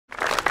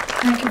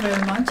Thank you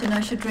very much, and I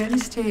should really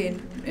stay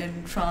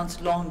in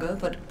France longer,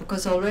 but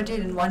because already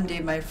in one day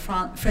my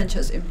French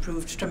has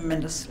improved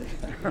tremendously.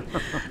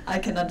 I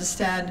can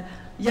understand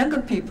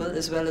younger people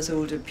as well as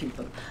older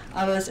people.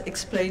 I was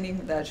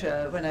explaining that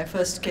when I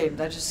first came,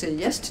 that is to say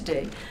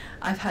yesterday,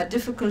 I've had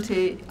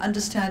difficulty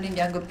understanding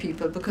younger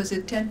people because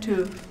they tend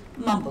to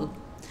mumble.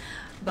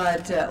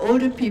 But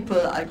older people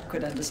I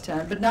could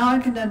understand, but now I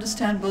can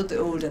understand both the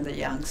old and the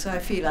young, so I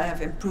feel I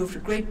have improved a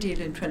great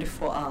deal in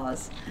 24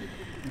 hours.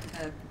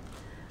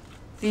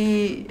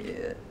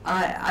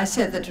 I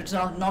said that it's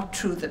not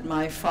true that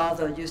my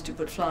father used to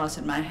put flowers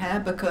in my hair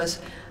because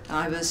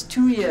I was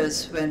 2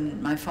 years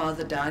when my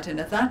father died, and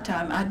at that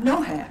time I had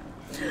no hair.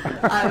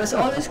 I was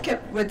always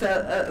kept with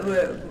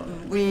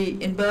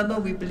in Burma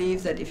we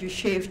believe that if you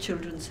shave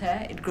children's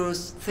hair, it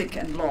grows thick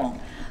and long.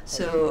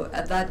 So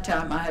at that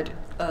time I had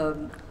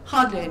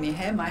hardly any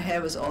hair. My hair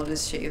was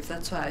always shaved.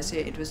 That's why I say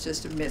it was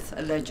just a myth,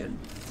 a legend.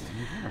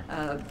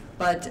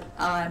 But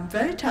I'm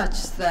very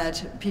touched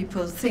that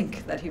people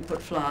think that he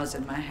put flowers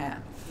in my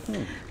hair.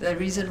 The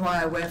reason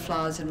why I wear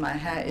flowers in my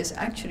hair is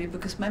actually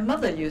because my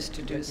mother used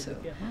to do so,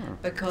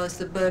 because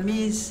the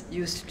Burmese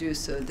used to do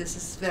so. This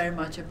is very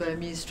much a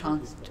Burmese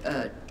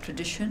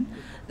tradition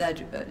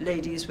that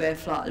ladies wear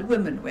flowers,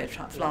 women wear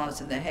flowers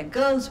in their hair,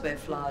 girls wear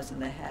flowers in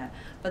their hair.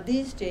 But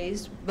these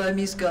days,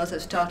 Burmese girls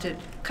have started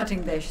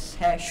cutting their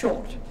hair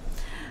short.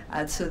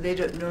 And so they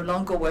no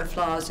longer wear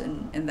flowers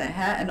in their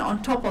hair, and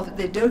on top of it,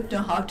 they don't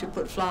know how to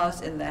put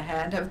flowers in their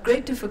hair and have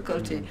great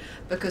difficulty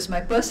because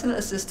my personal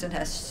assistant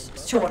has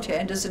short hair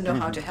and doesn't know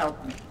how to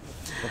help me.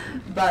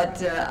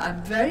 But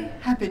I'm very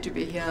happy to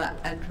be here,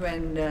 and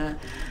when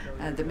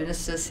the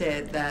minister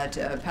said that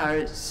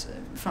Paris,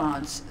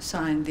 France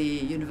signed the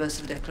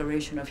Universal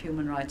Declaration of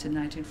Human Rights in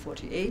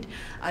 1948,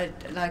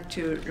 I'd like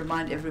to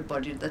remind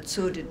everybody that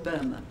so did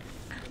Burma.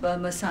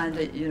 Burma signed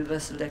the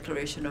Universal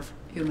Declaration of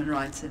Human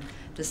Rights in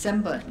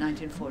December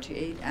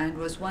 1948 and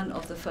was one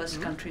of the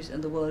first countries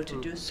in the world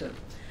to do so.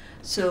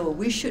 So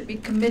we should be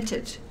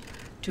committed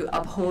to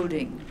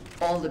upholding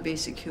all the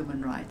basic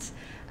human rights.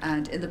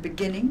 And in the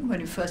beginning,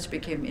 when we first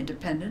became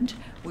independent,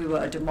 we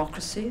were a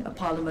democracy, a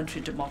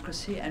parliamentary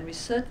democracy, and we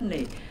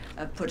certainly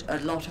put a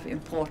lot of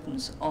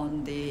importance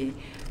on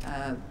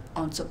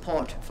on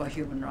support for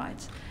human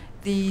rights.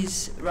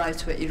 These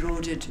rights were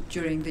eroded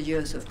during the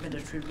years of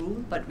military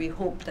rule, but we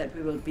hope that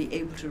we will be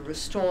able to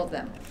restore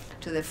them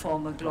to their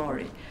former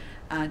glory.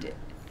 And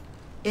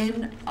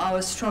in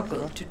our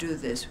struggle to do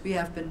this, we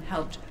have been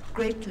helped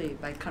greatly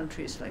by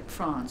countries like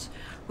France,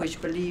 which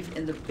believe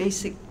in the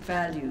basic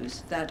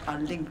values that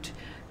are linked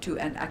to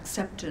an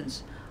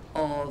acceptance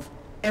of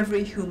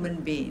every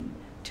human being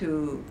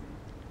to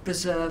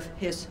preserve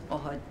his or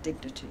her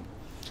dignity.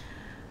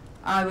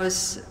 I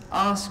was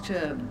asked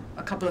a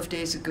couple of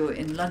days ago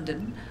in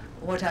London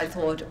what I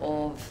thought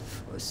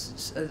of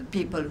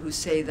people who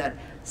say that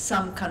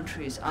some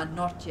countries are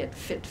not yet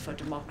fit for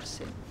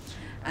democracy.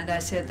 And I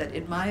said that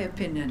in my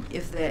opinion,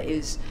 if there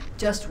is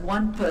just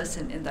one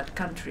person in that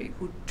country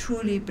who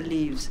truly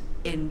believes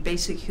in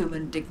basic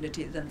human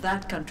dignity, then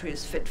that country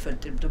is fit for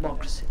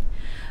democracy.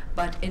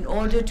 But in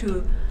order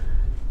to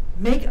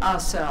make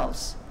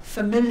ourselves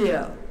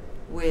familiar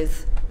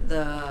with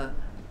the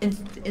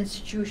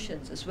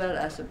institutions as well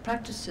as the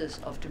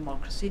practices of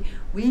democracy,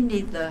 we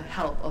need the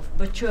help of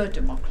mature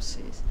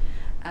democracies.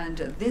 And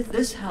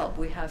this help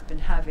we have been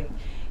having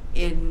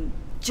in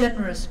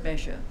generous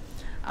measure.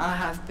 I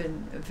have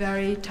been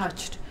very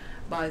touched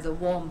by the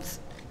warmth,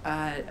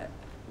 by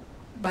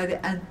the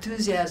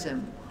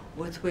enthusiasm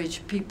with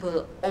which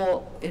people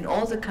in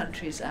all the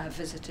countries I have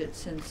visited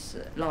since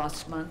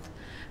last month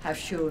have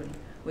shown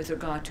with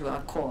regard to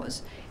our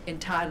cause. In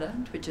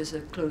Thailand, which is a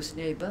close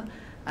neighbor,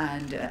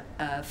 and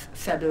a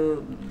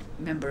fellow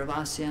member of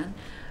ASEAN,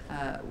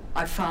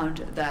 I found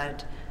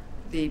that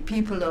the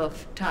people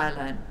of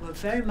Thailand were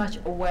very much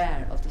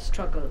aware of the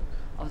struggle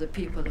of the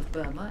people of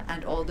Burma,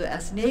 and although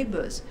as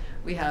neighbors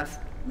we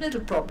have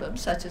little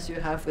problems such as you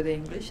have with the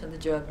English and the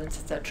Germans,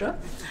 etc.,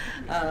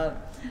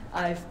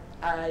 I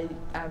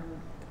am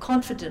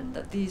confident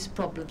that these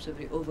problems will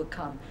be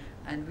overcome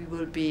and we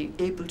will be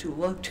able to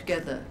work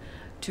together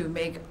to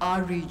make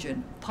our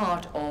region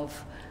part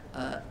of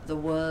the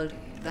world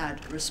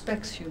that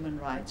respects human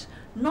rights,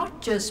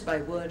 not just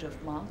by word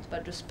of mouth,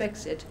 but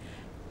respects it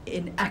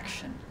in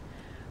action.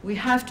 We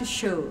have to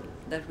show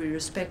that we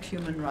respect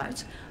human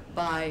rights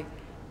by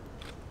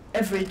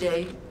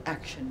everyday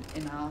action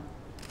in our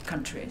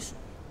countries.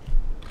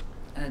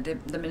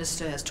 The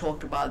minister has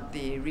talked about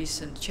the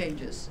recent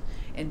changes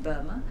in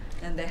Burma,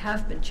 and there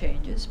have been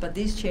changes, but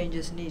these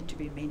changes need to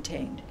be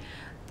maintained.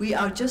 We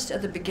are just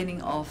at the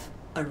beginning of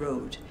a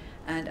road,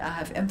 and I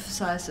have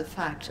emphasized the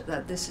fact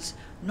that this is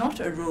not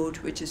a road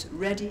which is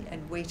ready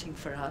and waiting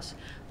for us,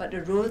 but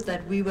a road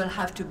that we will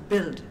have to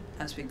build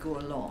as we go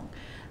along.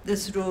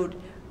 This road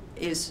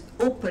is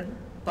open,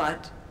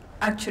 but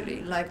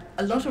actually, like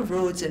a lot of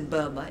roads in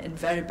Burma, in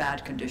very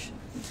bad condition.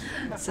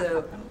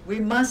 So we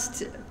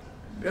must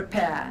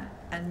repair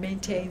and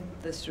maintain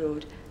this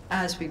road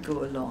as we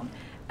go along.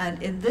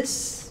 And in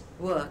this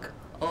work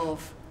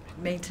of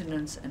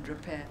maintenance and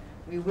repair,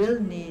 we will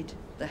need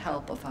the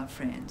help of our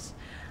friends.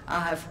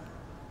 I have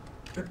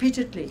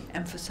repeatedly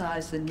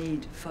emphasized the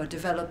need for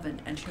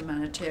development and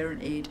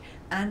humanitarian aid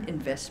and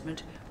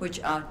investment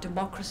which are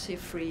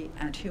democracy-free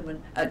and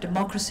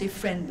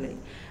democracy-friendly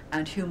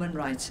and human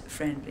rights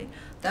friendly.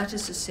 That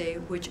is to say,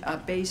 which are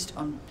based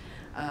on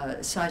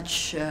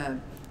such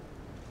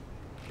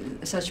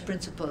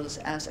principles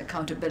as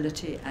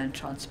accountability and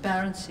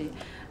transparency,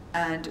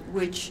 and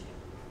which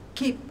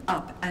keep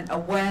up an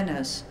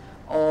awareness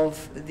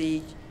of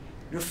the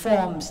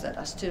reforms that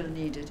are still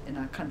needed in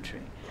our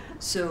country.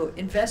 So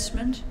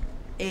investment,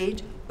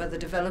 aid, whether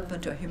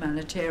development or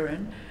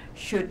humanitarian,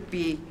 should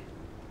be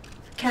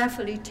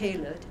carefully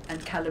tailored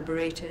and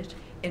calibrated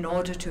in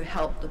order to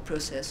help the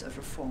process of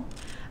reform.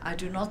 I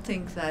do not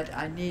think that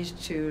I need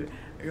to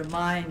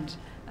remind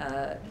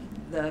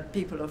the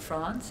people of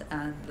France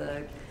and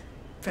the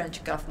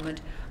French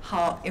government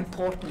how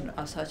important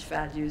are such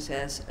values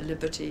as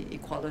liberty,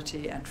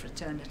 equality, and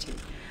fraternity.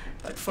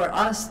 But for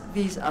us,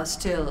 these are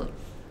still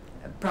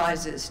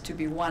prizes to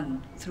be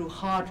won through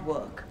hard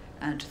work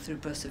and through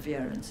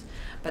perseverance.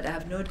 But I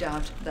have no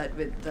doubt that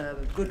with the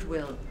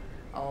goodwill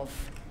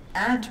of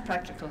and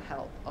practical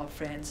help of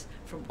friends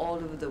from all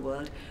over the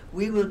world,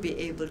 we will be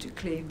able to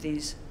claim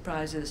these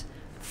prizes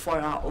for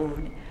our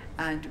own.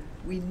 And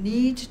we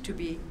need to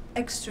be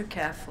extra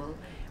careful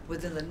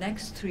within the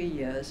next 3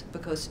 years,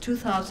 because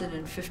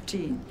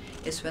 2015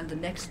 is when the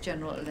next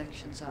general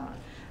elections are.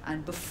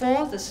 And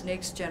before this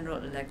next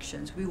general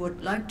elections, we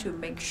would like to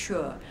make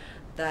sure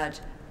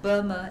that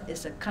Burma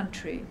is a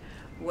country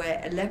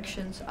where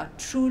elections are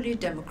truly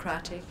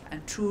democratic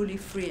and truly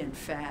free and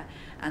fair,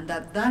 and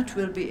that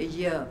will be a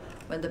year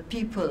when the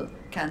people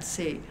can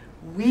say,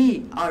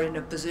 we are in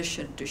a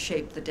position to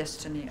shape the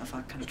destiny of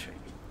our country.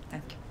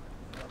 Thank you.